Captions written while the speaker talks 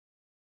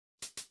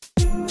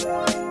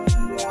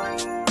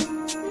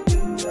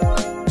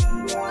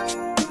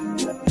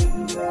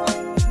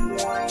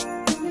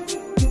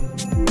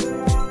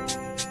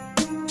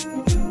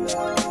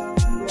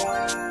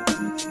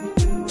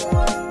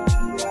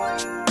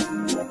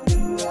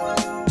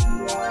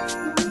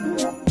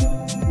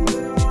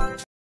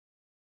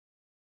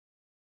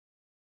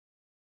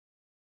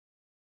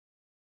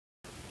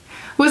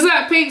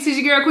peeps, it's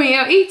your girl Queen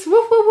L Eats.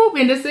 Whoop, whoop, whoop.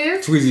 And this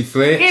is Tweezy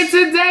Flex. And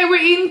today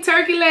we're eating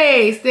turkey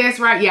legs. That's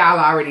right, y'all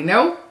already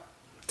know.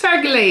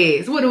 Turkey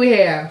legs. What do we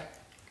have?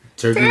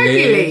 Turkey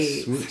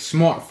legs with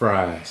smart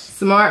fries.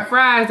 Smart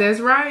fries, that's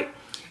right.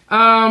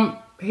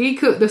 He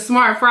cooked the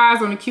smart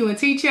fries on the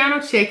Q&T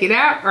channel. Check it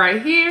out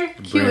right here.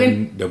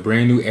 The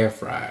brand new air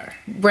fryer.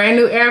 Brand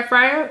new air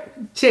fryer.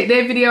 Check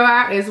that video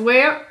out as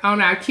well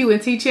on our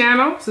Q&T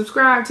channel.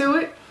 Subscribe to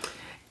it.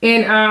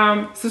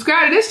 And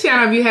subscribe to this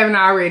channel if you haven't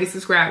already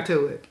subscribed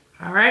to it.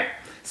 All right?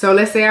 So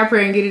let's say our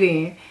prayer and get it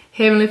in.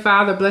 Heavenly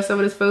Father, bless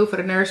over this food for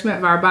the nourishment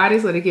of our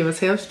bodies. Let it give us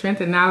health, strength,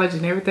 and knowledge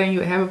and everything you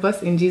would have of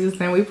us. In Jesus'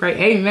 name we pray.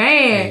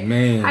 Amen.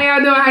 Amen. How y'all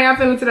doing? How y'all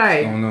feeling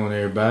today? What's going on,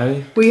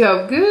 everybody? We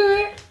hope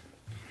good.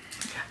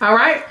 All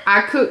right.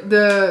 I cooked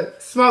the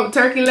smoked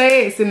turkey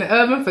legs in the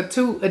oven for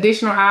 2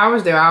 additional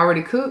hours. They're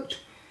already cooked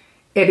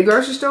at the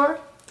grocery store,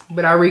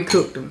 but I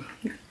recooked them.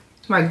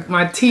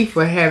 My teeth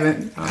were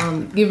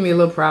giving me a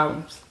little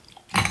problems.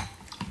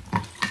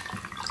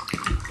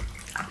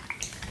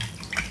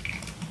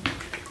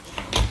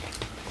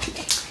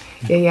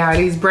 Yeah, y'all,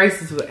 these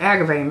braces would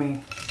aggravate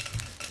me.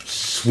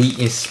 Sweet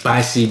and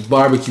spicy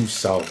barbecue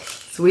sauce.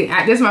 Sweet.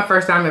 This is my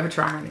first time ever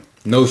trying it.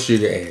 No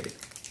sugar added.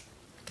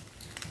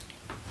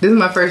 This is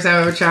my first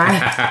time ever trying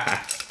it.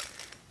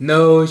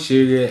 No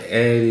sugar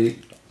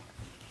added.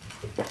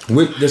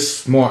 With the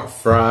smart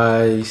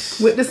fries.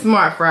 With the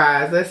smart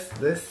fries.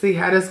 Let's see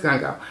how this is gonna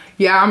go.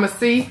 Yeah, I'm gonna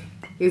see.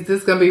 Is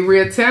this gonna be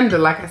real tender?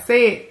 Like I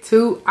said,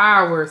 2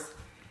 hours.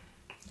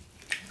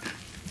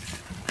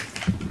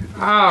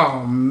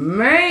 Oh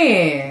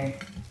man.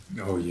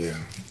 Oh yeah.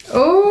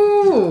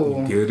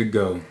 Ooh. Good to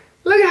go.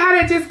 Look at how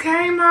that just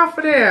came off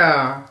of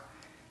there.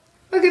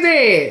 Look at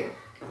that.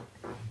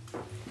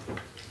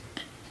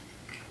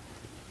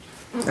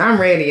 I'm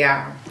ready,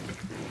 y'all.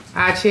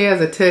 Our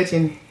chairs are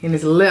touching and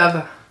it's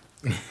leather.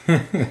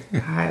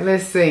 Alright,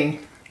 let's see.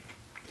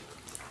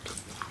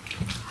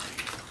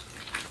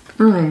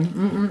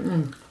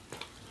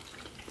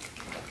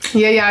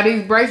 Yeah, y'all,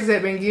 these braces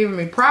have been giving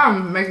me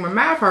problems, making my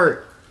mouth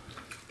hurt.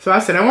 So I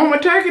said, I want my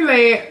turkey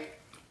leg.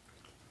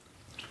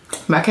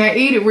 But I can't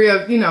eat it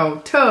real, you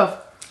know, tough.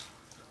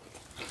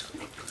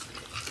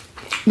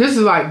 This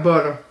is like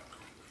butter.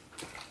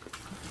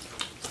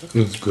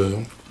 It's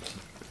good.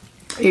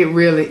 It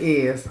really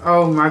is.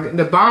 Oh my god.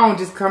 The bone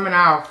just coming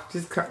off.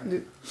 Just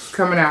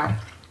coming out.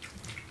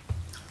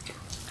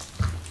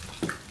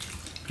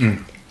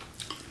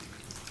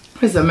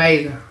 It's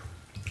amazing.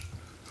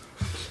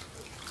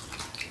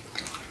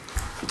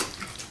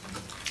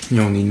 You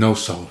don't need no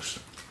sauce.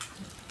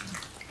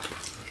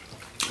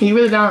 You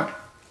really don't.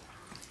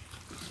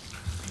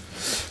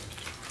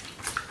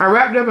 I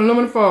wrapped it up in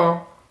aluminum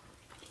foil.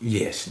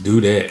 Yes,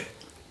 do that.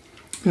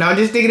 No,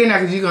 just stick it in there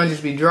because you're going to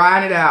just be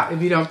drying it out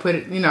if you don't put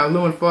it, you know,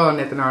 aluminum foil or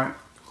nothing on it.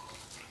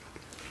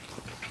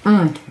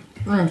 Oh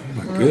my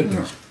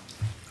goodness.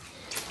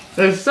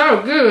 It's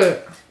so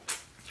good.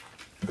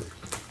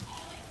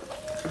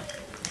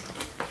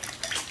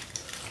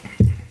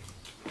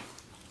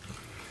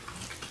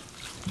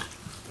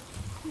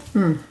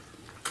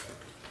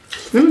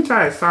 Let me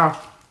try it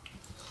soft.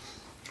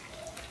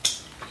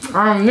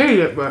 I don't need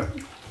it, but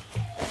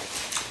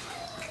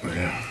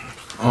Yeah.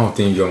 I don't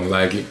think you're gonna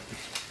like it.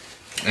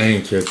 I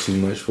ain't care too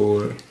much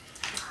for it.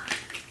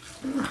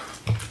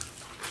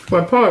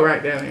 well, pour it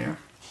right down there.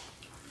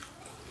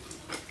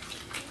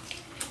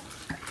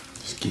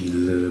 Just give it a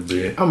little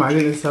bit. Oh my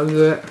goodness, so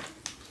good.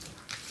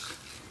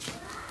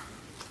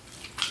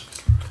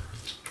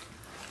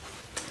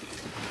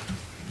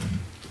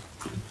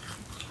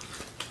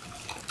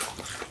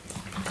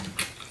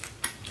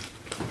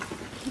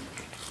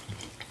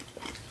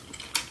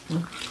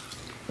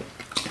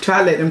 Try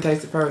to let them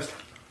taste it first.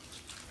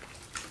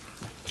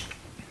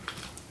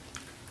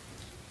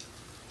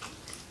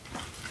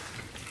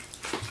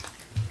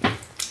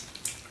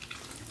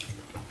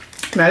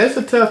 Now this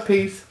is a tough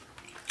piece,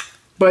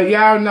 but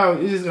y'all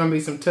know this is gonna be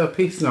some tough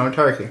pieces on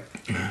turkey.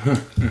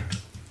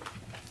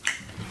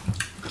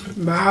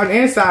 But all the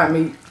inside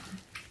meat.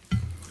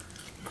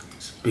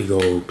 It's a big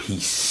old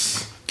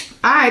piece.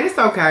 Alright, it's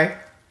okay.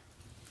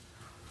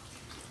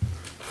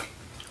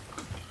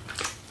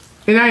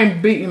 And I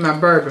ain't beating my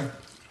bourbon.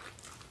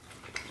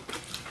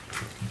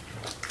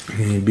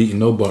 You ain't beating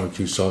no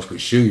barbecue sauce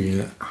with sugar in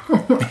it.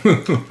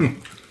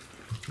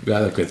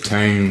 Got like a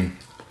tang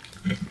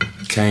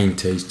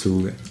taste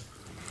to it.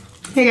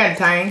 He got a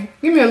tang.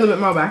 Give me a little bit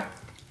more, bye.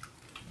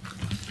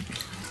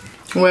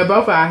 Well,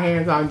 both our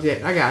hands all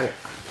jacked. I got it.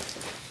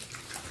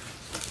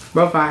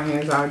 Both our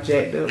hands all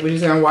jacked up. We're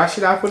just gonna wash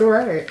it off with a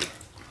rag.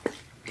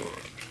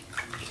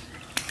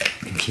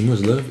 She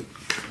must love it.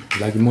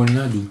 Like it more than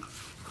I do.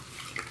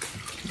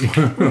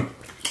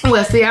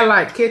 Well, see, I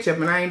like ketchup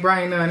and I ain't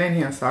bringing none in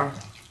here, so.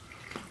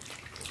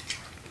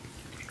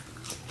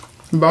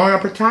 Bone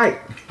up tight.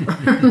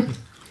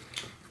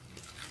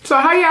 So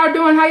how y'all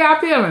doing? How y'all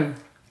feeling?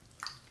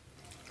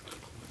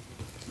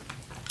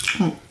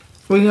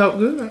 We hope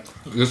good.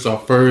 This is our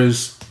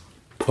first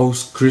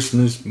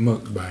post-Christmas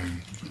mukbang.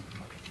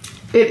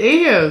 It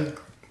is.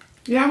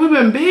 Yeah, we've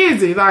been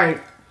busy.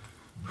 Like,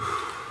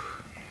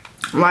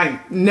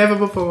 Like never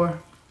before.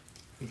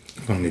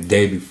 From the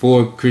day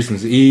before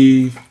Christmas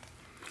Eve,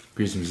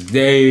 Christmas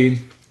Day,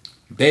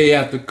 day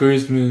after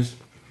Christmas,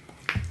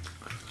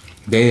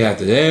 day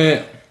after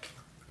that.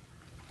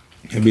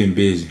 I've been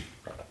busy.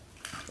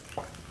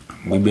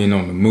 We've been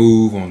on the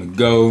move, on the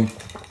go.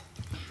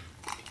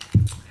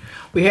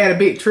 We had a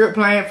big trip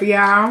planned for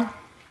y'all.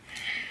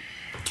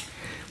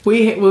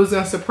 We was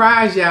gonna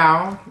surprise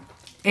y'all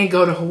and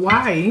go to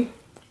Hawaii.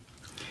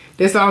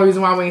 That's the only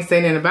reason why we ain't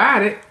saying nothing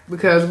about it,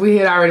 because we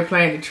had already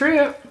planned the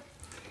trip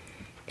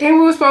and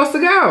we were supposed to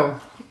go.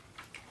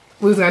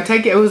 We was gonna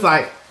take it. It was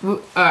like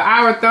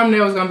our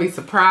thumbnail was gonna be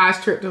surprise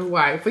trip to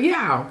Hawaii for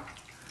y'all.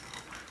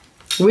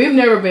 We've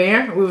never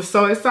been. We were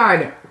so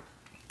excited.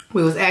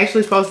 We was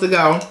actually supposed to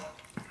go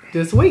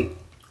this week.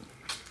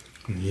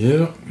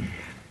 Yeah.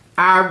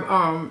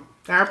 Our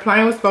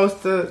plane was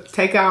supposed to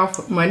take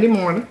off Monday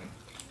morning.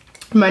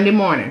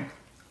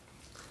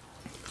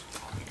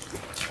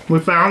 We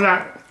found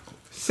out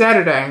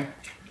Saturday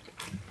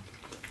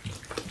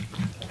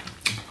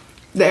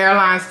the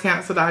airlines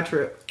canceled our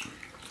trip.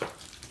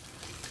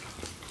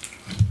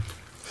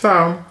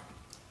 So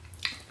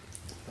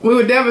we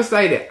were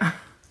devastated.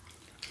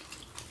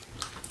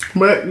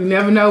 But you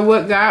never know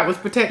what God was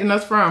protecting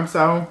us from,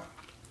 so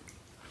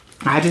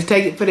I just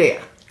take it for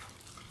that.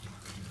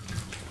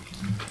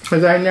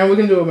 Because there ain't nothing we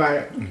can do about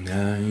it.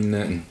 Nah, ain't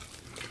nothing.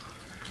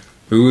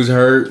 We was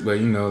hurt, but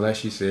you know, like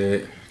she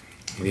said,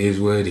 it is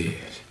what it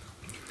is.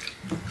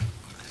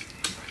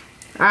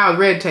 I was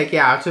ready to take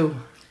y'all too.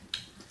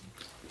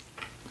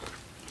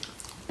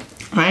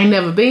 I ain't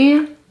never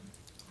been,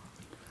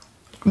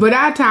 but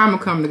our time will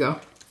come to go.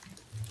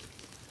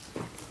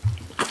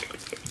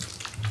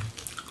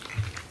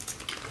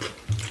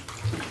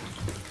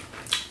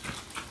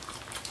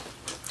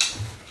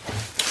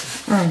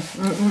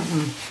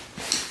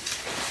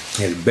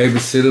 Had the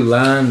babysitter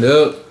lined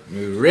up.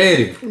 We were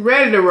ready.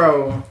 Ready to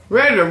roll.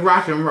 Ready to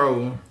rock and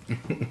roll.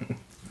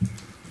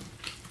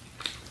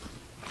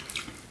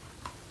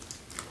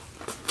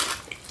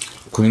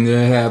 Queen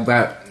there had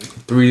about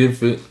 3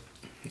 different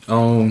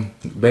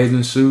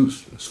bathing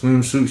suits,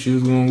 swimsuits she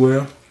was gonna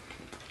wear.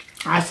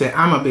 I said,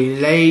 I'm gonna be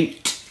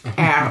late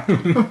out.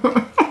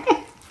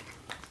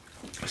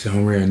 So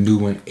I'm wearing a new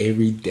one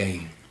every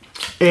day.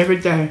 Every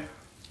day.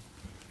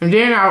 And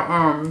then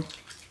I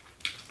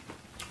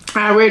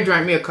already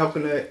drank me a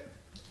coconut.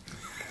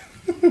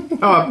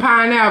 Oh, a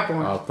pineapple.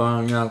 I'll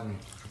find out.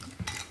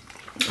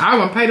 I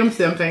was gonna pay them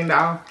 $17.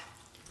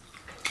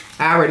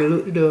 I already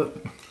looked it up.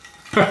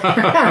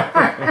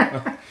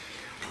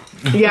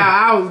 Yeah,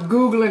 I was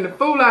Googling the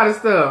fool out of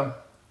stuff.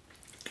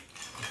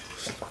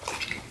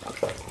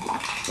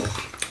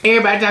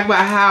 Everybody talk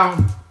about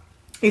how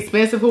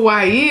expensive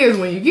Hawaii is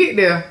when you get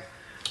there.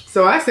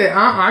 So I said,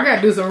 I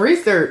gotta do some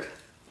research.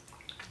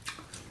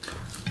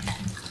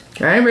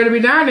 I ain't ready to be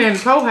down there in the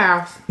tow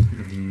house.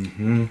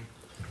 Mm-hmm.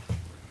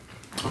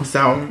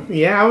 So,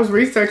 yeah, I was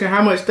researching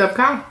how much stuff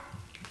cost.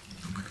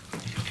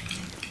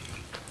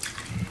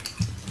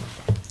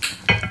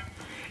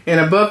 And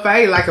a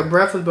buffet, like a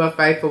breakfast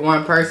buffet for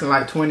one person,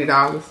 like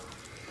 $20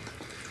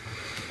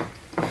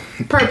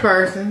 per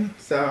person.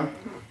 So,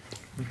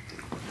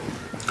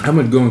 how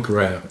much going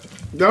crab?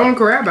 going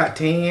crab about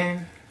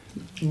 10.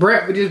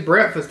 Just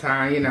breakfast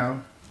time, you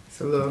know.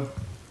 It's a little,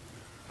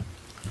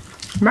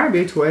 might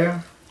be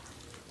 12.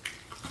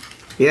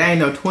 It ain't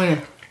no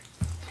 20.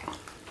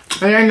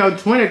 It ain't no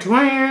 20.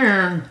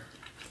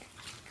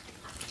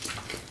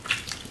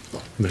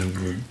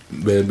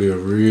 Better be a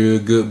real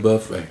good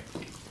buffet.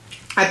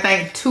 I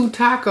think 2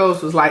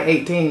 tacos was like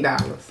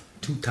 $18.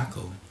 2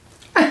 tacos.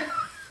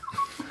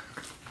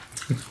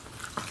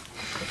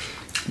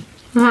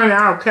 Honey,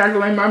 I'll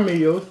calculate my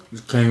meals.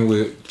 This came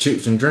with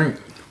chips and drink.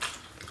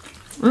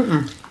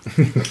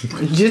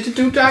 Just the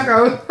 2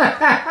 tacos.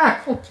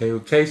 Okay,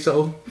 with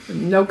queso.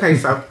 No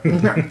queso. 2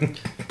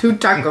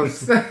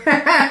 tacos.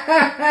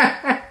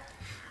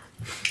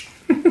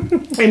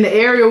 In the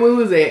area we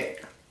was at.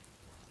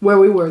 Where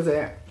we was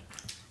at.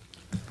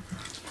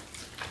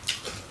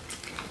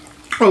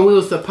 Or we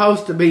was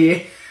supposed to be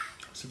at.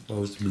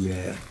 Supposed to be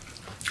at.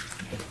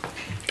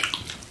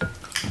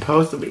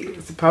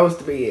 Supposed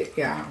to be it,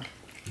 y'all.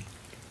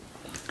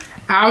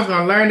 I was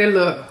gonna learn that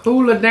little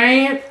hula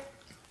dance.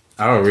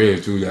 I already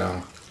too,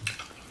 y'all.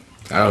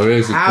 I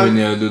already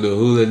couldn't do the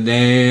hula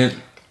dance.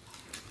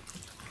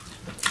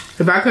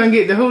 If I couldn't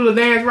get the hula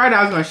dance right,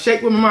 I was gonna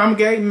shake what my mama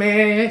gave me,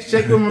 man.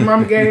 Shake what my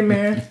mama gave me,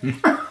 man.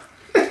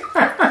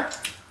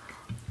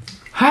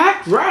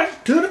 Hot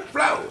right to the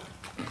floor.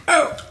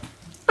 Oh.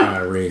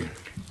 Already.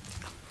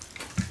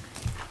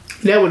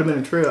 That would have been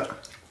a trip.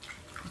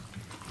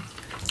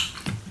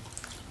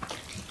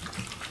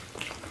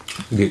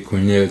 Get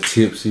Cornell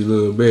tipsy a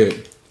little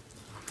bit.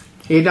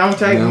 It don't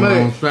take You know much.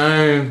 what I'm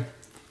saying?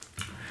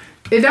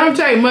 It don't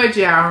take much,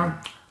 y'all,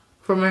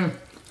 for me.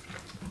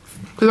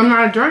 Because I'm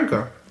not a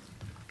drinker.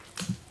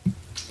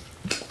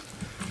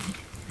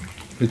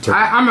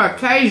 I'm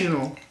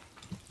occasional.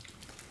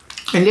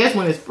 And that's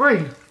when it's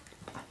free.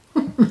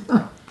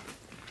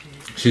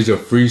 She's a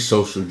free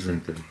social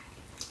drinker.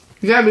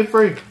 You gotta be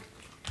free.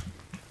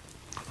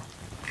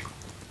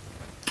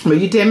 But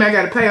you tell me I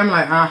gotta pay, I'm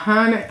like,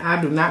 honey,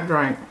 I do not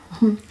drink.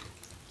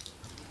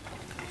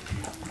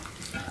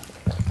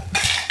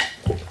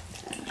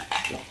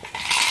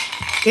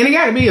 And it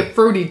gotta be a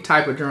fruity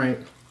type of drink.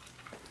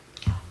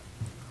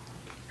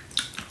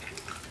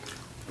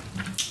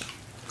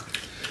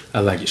 I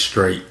like it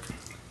straight.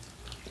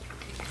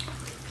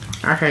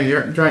 I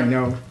can't drink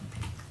no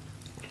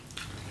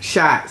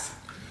shots.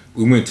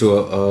 We went to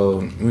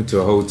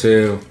a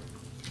hotel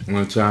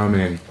one time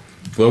and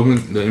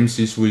opened the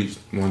MC Suites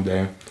one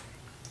day.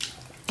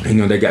 You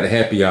know they got a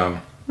happy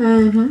hour.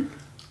 Mm-hmm.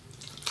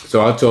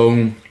 So I told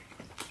him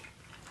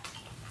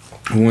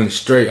I went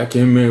straight. I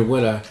can't remember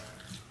what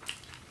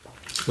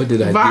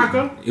did I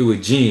Vodka? do? It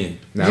was gin.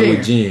 It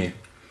was gin.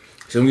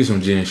 So I'm get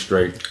some gin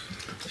straight.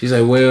 She's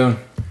like, well,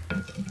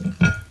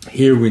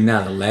 here we're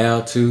not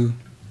allowed to.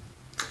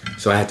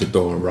 So I had to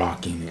throw a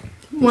rock in it.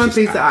 One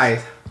piece of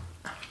ice.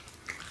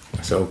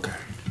 That's okay.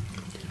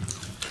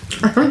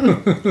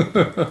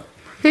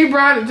 He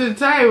brought it to the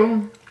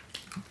table.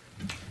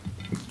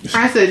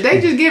 I said,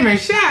 they just giving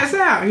shots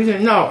out. He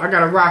said, no, I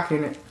got a rock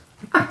in it.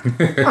 I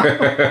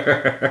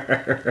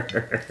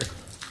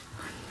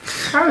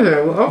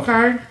said, well,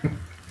 okay.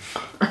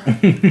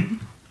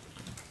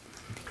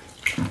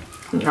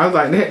 I was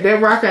like,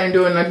 that rock ain't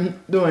doing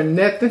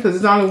nothing because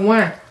it's only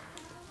one. I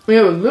mean,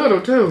 it was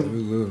little too. It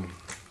was little.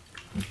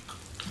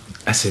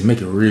 I said,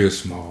 make it real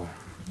small.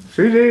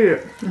 She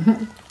did.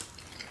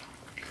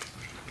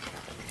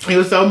 It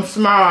was so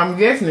small, I'm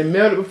guessing it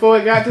melted before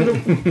it got to the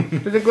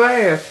to the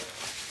glass.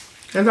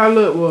 That's how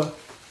little it was.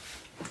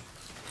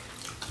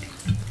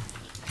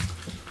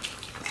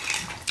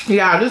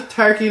 Yeah, this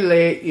turkey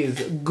leg is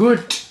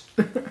good.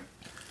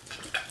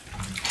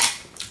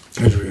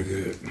 That's really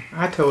good.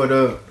 I tore it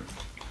up.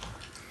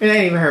 It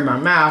ain't even hurt my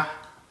mouth.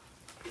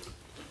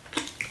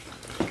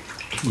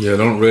 Yeah,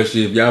 don't rush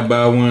it. If y'all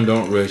buy one,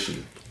 don't rush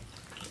it.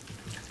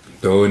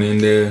 Throw it in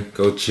there.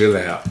 Go chill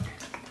out.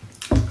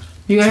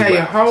 You're gonna have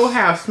your whole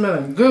house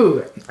smelling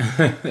good.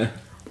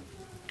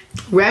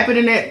 Wrap it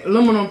in that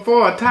aluminum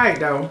foil tight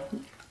though.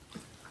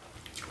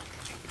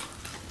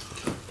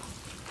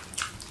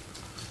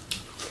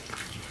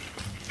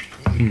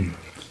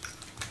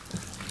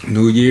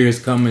 New Year's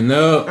coming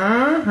up.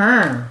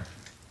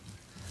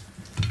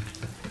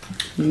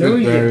 New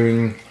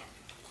Year.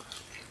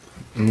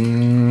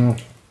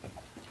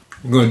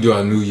 We're gonna do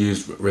our New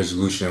Year's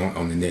resolution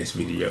on the next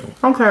video.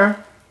 Okay.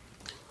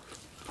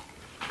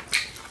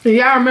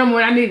 Y'all remember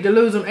when I needed to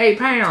lose them 8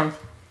 pounds?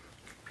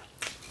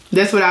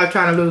 That's what I was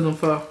trying to lose them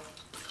for.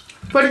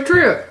 For the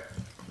trip.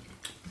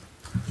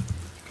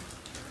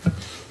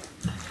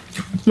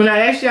 When I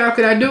asked y'all,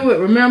 could I do it,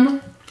 remember?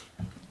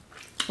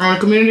 On the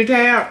community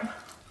tab.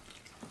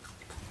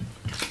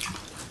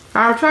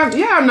 I was trying,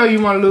 y'all know you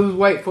want to lose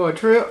weight for a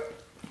trip.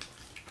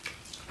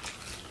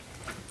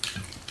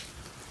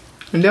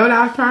 And that's what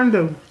I was trying to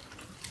do.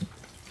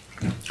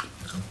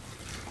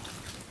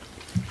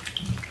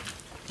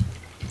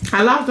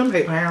 I lost them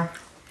 8 pounds.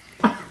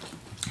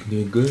 You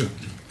did good.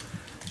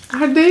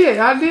 I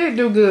did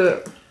do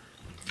good.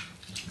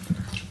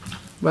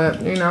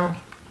 But, you know,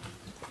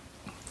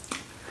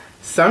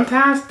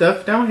 sometimes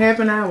stuff don't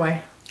happen our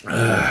way.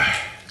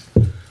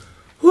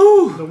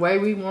 The way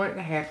we want it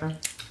to happen.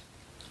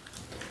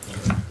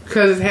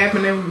 Because it's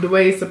happening the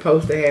way it's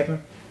supposed to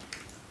happen.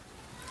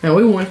 And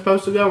we weren't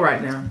supposed to go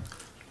right now.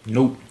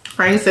 Nope.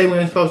 I ain't say we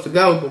weren't supposed to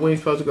go, but we ain't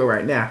supposed to go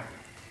right now.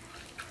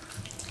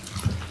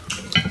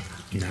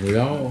 Not at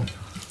all.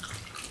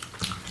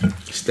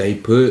 Stay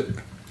put.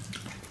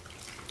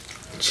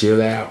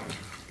 Chill out.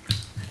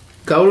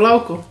 Go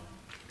local.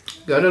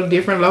 Go to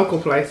different local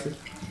places.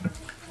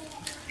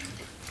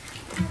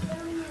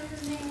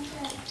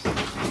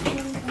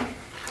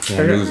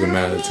 Can't lose a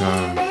matter of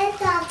time.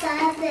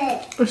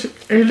 She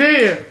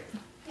did.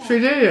 She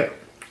did.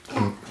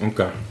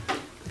 Okay.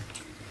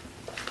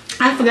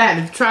 I forgot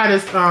to try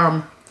this.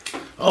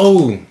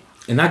 Oh,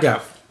 and I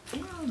got.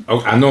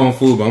 Oh, I know I'm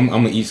full, but I'm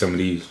gonna eat some of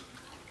these.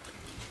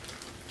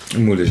 Let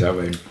me move this out,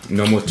 baby.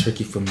 No more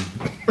turkey for me.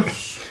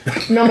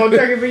 No more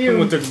turkey for you. No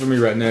more turkey for me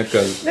right now,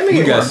 cause Let me we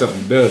get got one.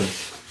 something better.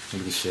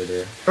 Let me share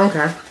there.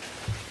 Okay.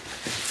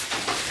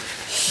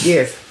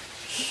 Yes.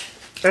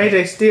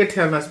 AJ still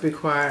telling us to be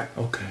quiet.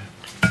 Okay.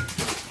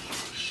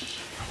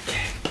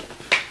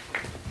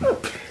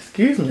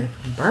 Excuse me.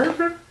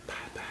 Burger?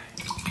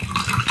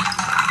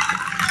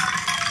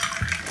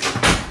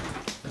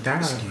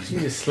 Dog, you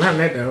just slammed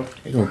that door.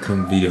 They gonna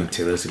come video and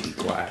tell us to be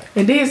quiet.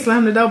 And then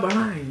slam the door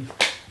behind you.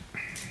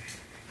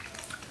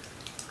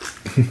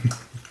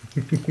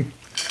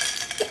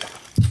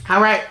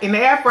 All right, in the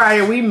air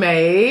fryer we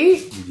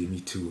made. You give me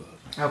 2 of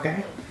them.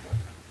 Okay.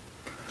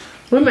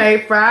 We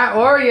made fried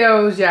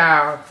Oreos,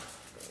 y'all.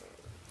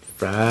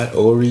 Fried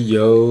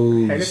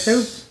Oreos. Take it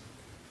too.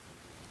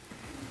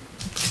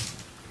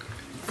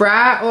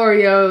 Fried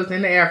Oreos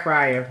in the air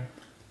fryer.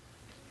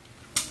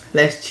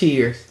 Let's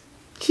cheers.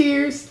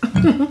 Cheers.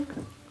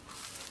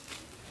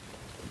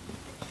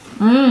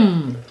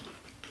 Mmm.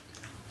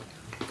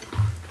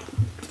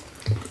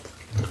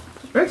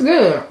 That's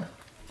good.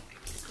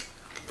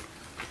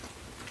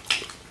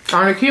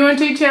 On the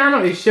Q&T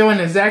channel, it's showing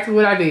exactly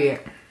what I did.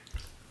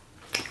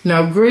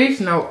 No grease,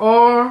 no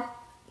oil.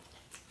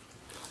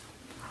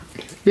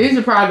 These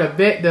are probably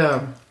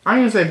the I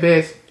ain't gonna say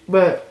best,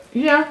 but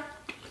yeah.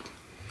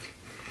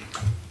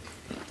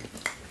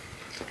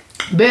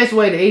 Best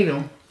way to eat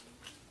them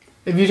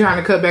if you're trying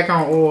to cut back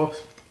on oils.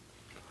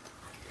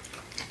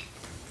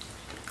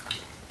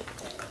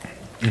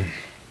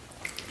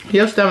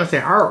 Your stomach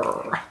said,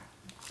 "Arr."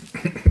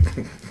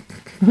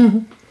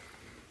 And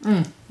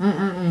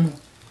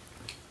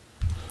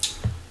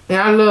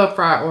I love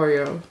fried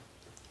Oreos.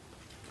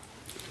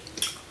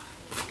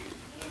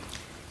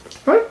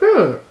 That's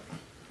good.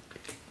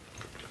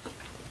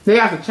 They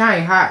have to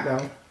change hot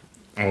though.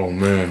 Oh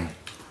man.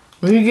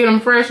 When you get them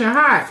fresh and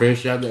hot.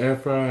 Fresh out the air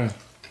fryer.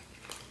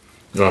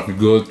 Or if you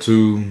go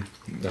to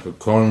like a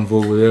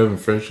carnival or whatever and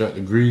fresh out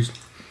the grease.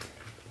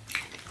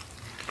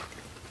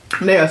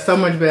 They are so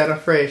much better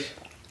fresh.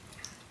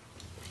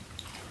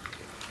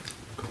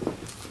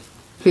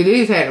 See,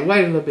 these had to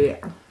wait a little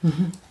bit.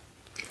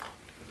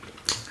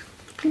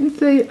 Let me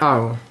see.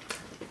 Oh.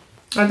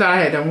 I thought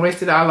I had them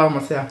wasted all on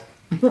myself.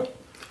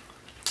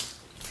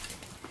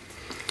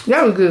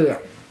 That was good.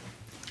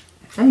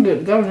 I'm good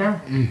to go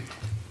now.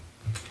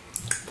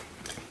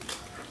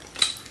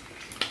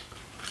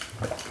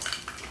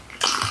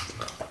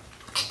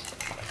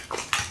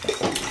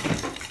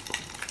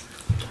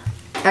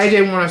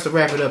 AJ want us to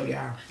wrap it up,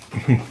 y'all.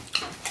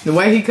 The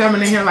way he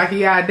coming in here like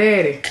he our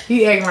daddy.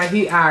 He acting like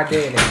he our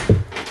daddy.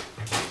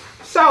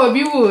 So if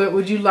you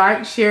would you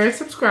like, share, and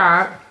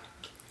subscribe?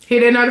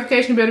 Hit that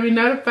notification bell to be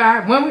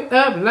notified when we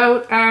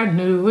upload our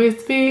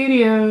newest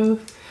videos.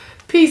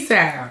 Peace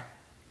out.